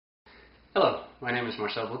Hello, my name is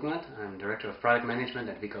Marcel Boekland. I'm Director of Product Management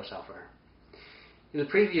at Vico Software. In the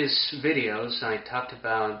previous videos, I talked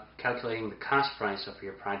about calculating the cost price of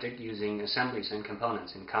your project using assemblies and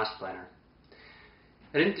components in Cost Planner.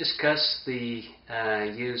 I didn't discuss the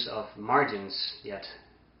use of margins yet.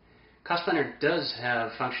 Cost Planner does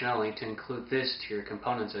have functionality to include this to your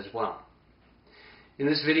components as well. In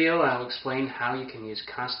this video, I'll explain how you can use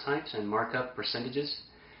cost types and markup percentages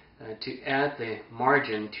to add the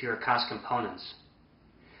margin to your cost components.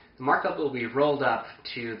 The markup will be rolled up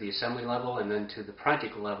to the assembly level and then to the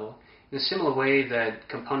project level in a similar way that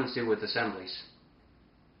components do with assemblies.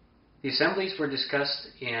 The assemblies were discussed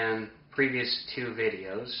in previous two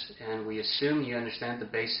videos, and we assume you understand the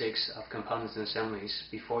basics of components and assemblies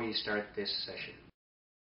before you start this session.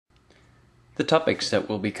 The topics that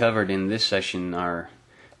will be covered in this session are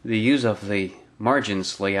the use of the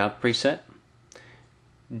margins layout preset,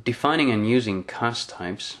 defining and using cost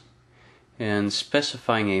types, and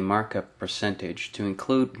specifying a markup percentage to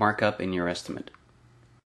include markup in your estimate.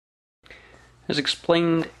 As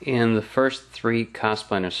explained in the first three Cost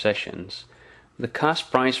Planner sessions, the cost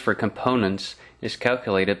price for components is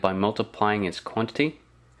calculated by multiplying its quantity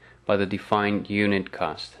by the defined unit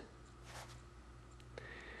cost.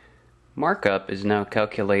 Markup is now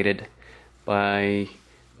calculated by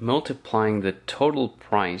multiplying the total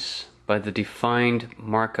price by the defined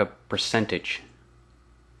markup percentage.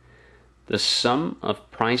 The sum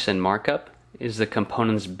of price and markup is the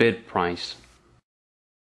component's bid price.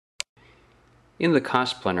 In the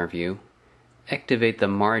Cost Planner view, activate the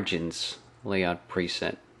Margins layout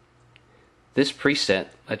preset. This preset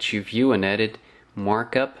lets you view and edit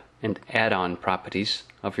markup and add-on properties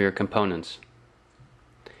of your components.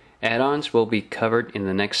 Add-ons will be covered in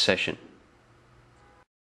the next session.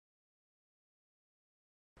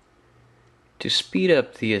 To speed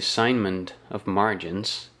up the assignment of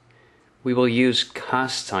margins, we will use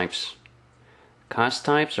cost types. Cost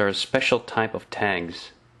types are a special type of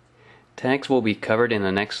tags. Tags will be covered in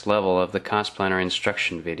the next level of the Cost Planner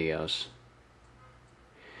instruction videos.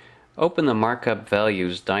 Open the Markup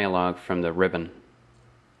Values dialog from the ribbon.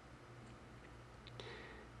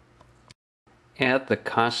 Add the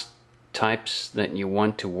cost types that you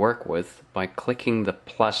want to work with by clicking the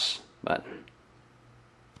plus button.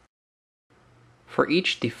 For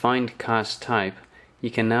each defined cost type,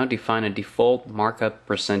 you can now define a default markup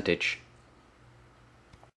percentage.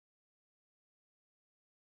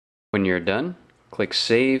 When you're done, click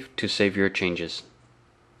Save to save your changes.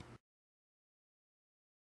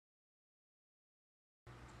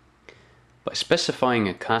 By specifying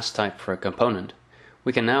a cost type for a component,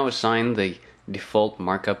 we can now assign the default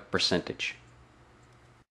markup percentage.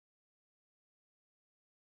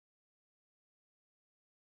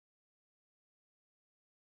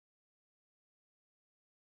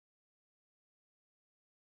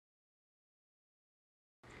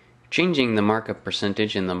 Changing the markup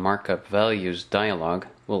percentage in the Markup Values dialog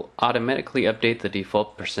will automatically update the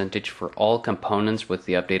default percentage for all components with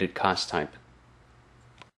the updated cost type.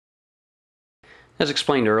 As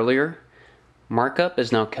explained earlier, markup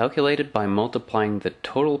is now calculated by multiplying the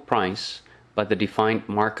total price by the defined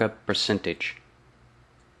markup percentage.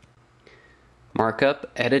 Markup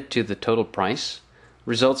added to the total price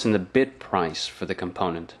results in the bid price for the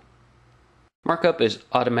component. Markup is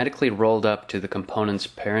automatically rolled up to the component's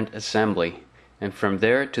parent assembly and from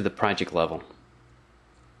there to the project level.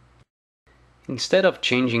 Instead of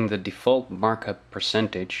changing the default markup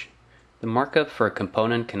percentage, the markup for a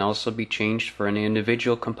component can also be changed for an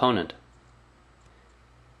individual component.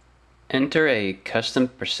 Enter a custom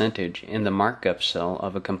percentage in the markup cell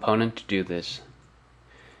of a component to do this.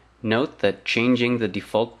 Note that changing the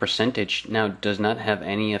default percentage now does not have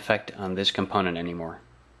any effect on this component anymore.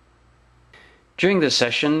 During this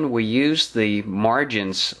session, we used the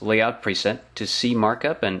Margins layout preset to see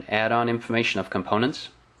markup and add-on information of components.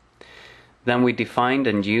 Then we defined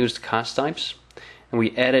and used cost types, and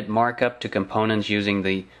we added markup to components using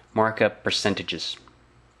the markup percentages.